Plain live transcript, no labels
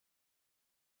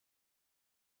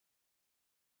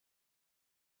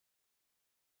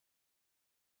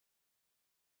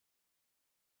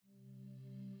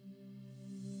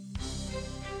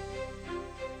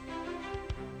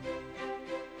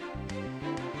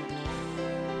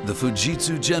The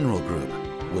Fujitsu General Group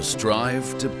will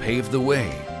strive to pave the way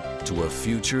to a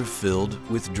future filled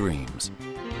with dreams,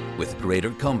 with greater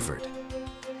comfort,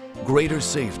 greater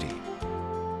safety,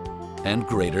 and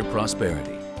greater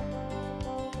prosperity.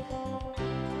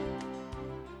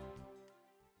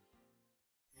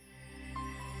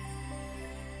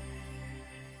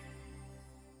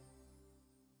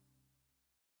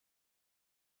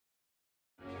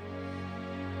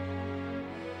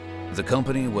 The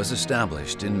company was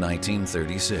established in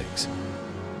 1936.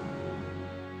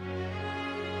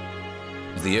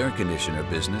 The air conditioner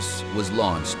business was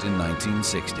launched in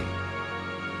 1960.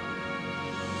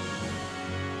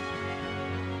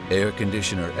 Air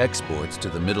conditioner exports to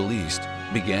the Middle East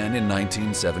began in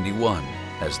 1971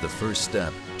 as the first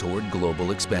step toward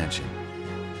global expansion.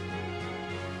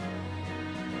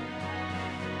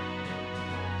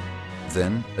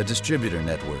 Then, a distributor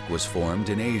network was formed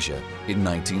in Asia in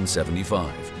 1975.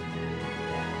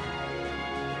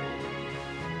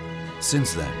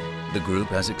 Since then, the group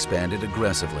has expanded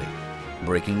aggressively,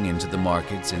 breaking into the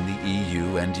markets in the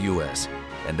EU and US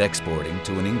and exporting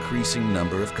to an increasing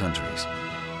number of countries.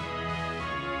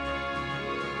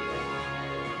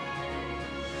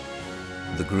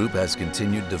 The group has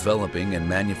continued developing and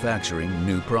manufacturing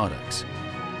new products.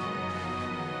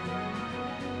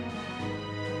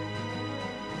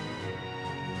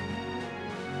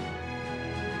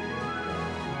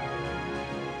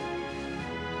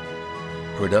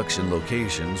 Production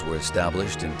locations were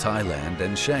established in Thailand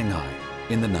and Shanghai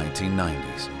in the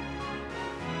 1990s.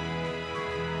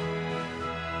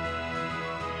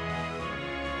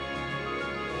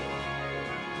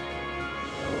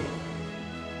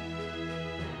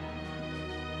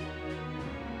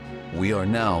 We are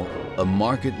now a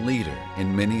market leader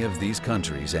in many of these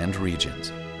countries and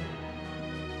regions.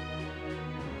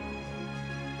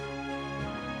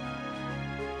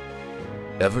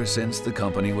 Ever since the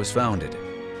company was founded,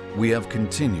 we have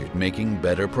continued making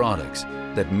better products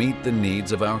that meet the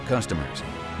needs of our customers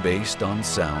based on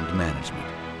sound management.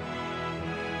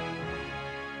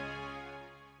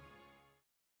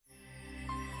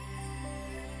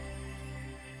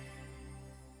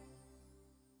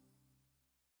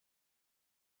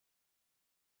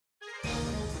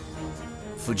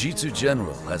 Fujitsu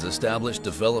General has established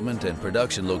development and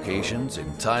production locations in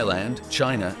Thailand,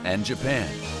 China, and Japan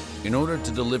in order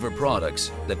to deliver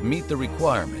products that meet the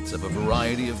requirements of a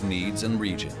variety of needs and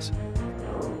regions.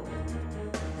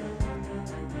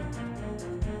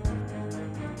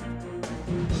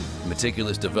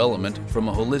 Meticulous development from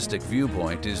a holistic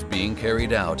viewpoint is being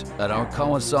carried out at our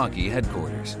Kawasaki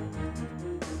headquarters.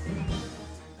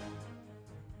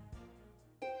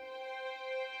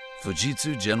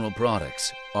 Fujitsu General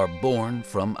products are born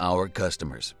from our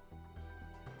customers.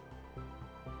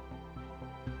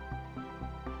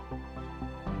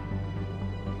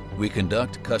 We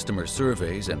conduct customer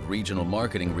surveys and regional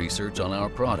marketing research on our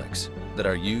products that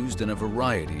are used in a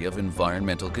variety of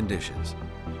environmental conditions.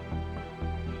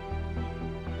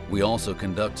 We also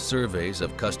conduct surveys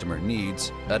of customer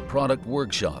needs at product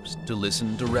workshops to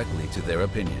listen directly to their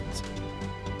opinions.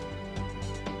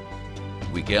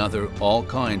 We gather all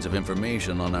kinds of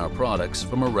information on our products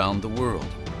from around the world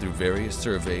through various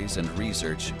surveys and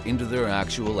research into their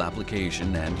actual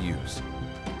application and use.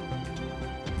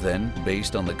 Then,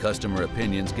 based on the customer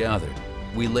opinions gathered,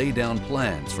 we lay down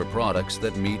plans for products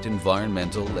that meet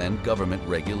environmental and government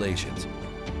regulations,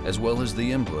 as well as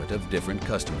the input of different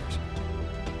customers.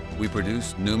 We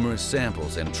produce numerous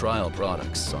samples and trial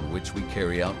products on which we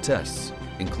carry out tests,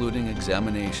 including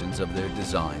examinations of their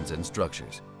designs and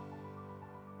structures.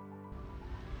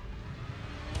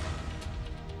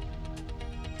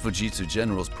 Fujitsu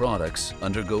General's products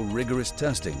undergo rigorous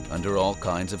testing under all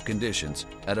kinds of conditions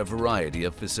at a variety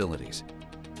of facilities.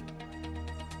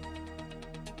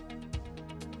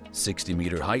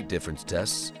 60-meter height difference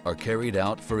tests are carried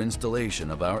out for installation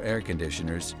of our air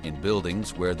conditioners in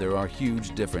buildings where there are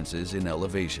huge differences in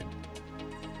elevation.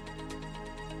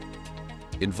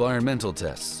 Environmental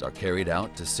tests are carried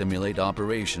out to simulate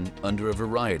operation under a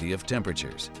variety of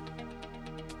temperatures.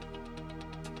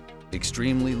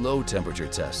 Extremely low temperature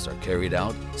tests are carried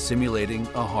out, simulating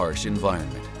a harsh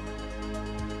environment.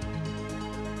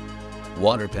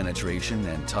 Water penetration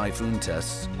and typhoon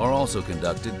tests are also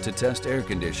conducted to test air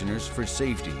conditioners for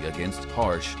safety against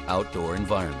harsh outdoor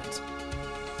environments.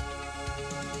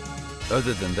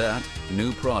 Other than that,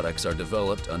 new products are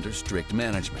developed under strict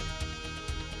management,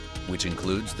 which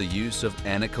includes the use of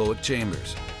anechoic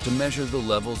chambers to measure the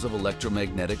levels of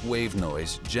electromagnetic wave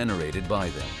noise generated by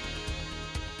them.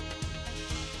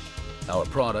 Our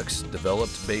products,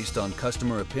 developed based on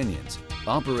customer opinions,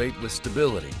 operate with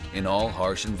stability in all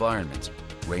harsh environments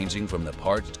ranging from the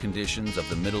parched conditions of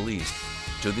the Middle East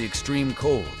to the extreme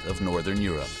cold of Northern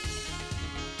Europe.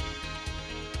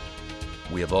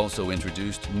 We have also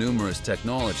introduced numerous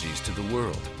technologies to the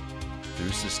world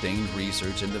through sustained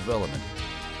research and development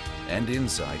and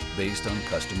insight based on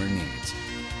customer needs.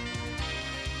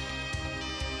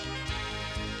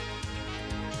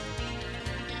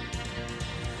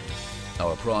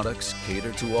 Our products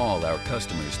cater to all our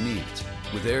customers' needs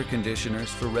with air conditioners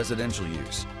for residential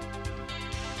use,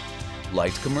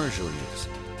 light commercial use,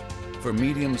 for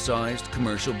medium-sized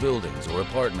commercial buildings or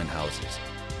apartment houses,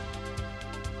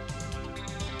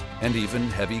 and even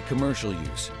heavy commercial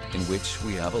use, in which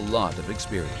we have a lot of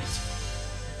experience.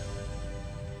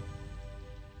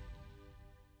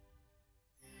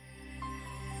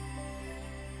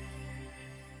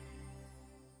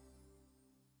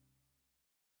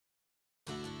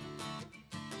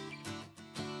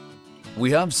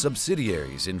 We have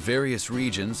subsidiaries in various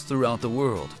regions throughout the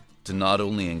world to not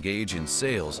only engage in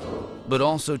sales, but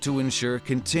also to ensure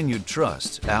continued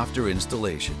trust after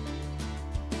installation.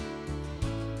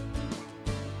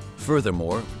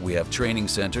 Furthermore, we have training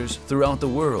centers throughout the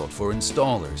world for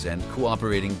installers and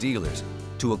cooperating dealers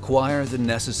to acquire the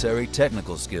necessary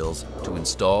technical skills to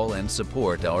install and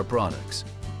support our products.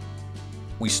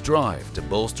 We strive to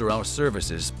bolster our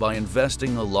services by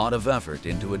investing a lot of effort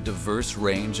into a diverse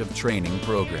range of training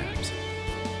programs.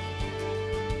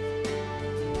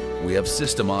 We have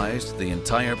systemized the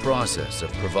entire process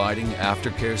of providing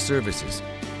aftercare services,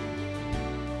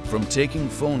 from taking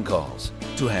phone calls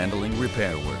to handling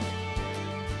repair work.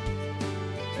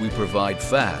 We provide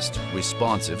fast,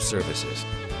 responsive services.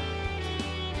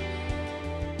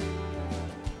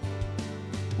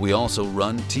 We also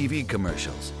run TV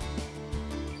commercials,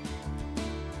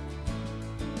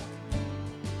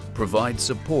 provide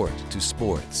support to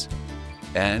sports,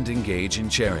 and engage in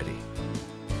charity.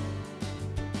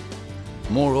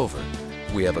 Moreover,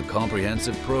 we have a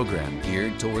comprehensive program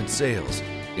geared towards sales,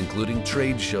 including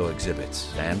trade show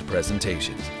exhibits and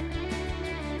presentations.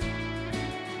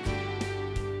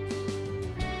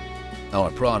 Our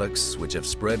products, which have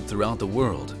spread throughout the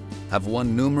world, have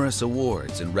won numerous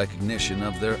awards in recognition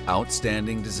of their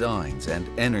outstanding designs and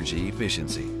energy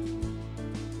efficiency.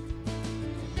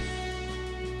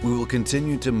 We will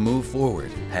continue to move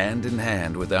forward hand in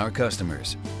hand with our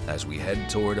customers as we head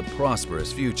toward a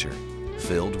prosperous future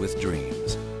filled with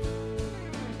dreams.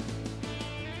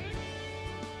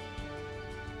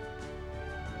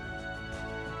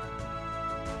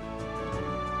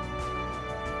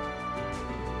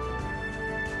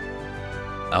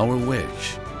 Our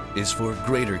wish is for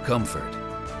greater comfort,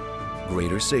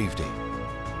 greater safety,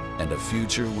 and a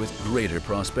future with greater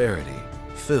prosperity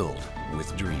filled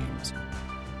with dreams.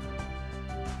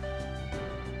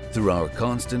 Through our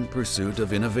constant pursuit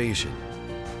of innovation,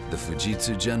 the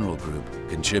Fujitsu General Group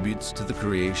contributes to the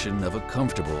creation of a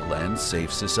comfortable and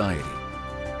safe society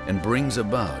and brings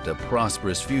about a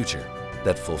prosperous future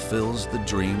that fulfills the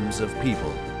dreams of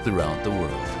people throughout the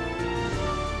world.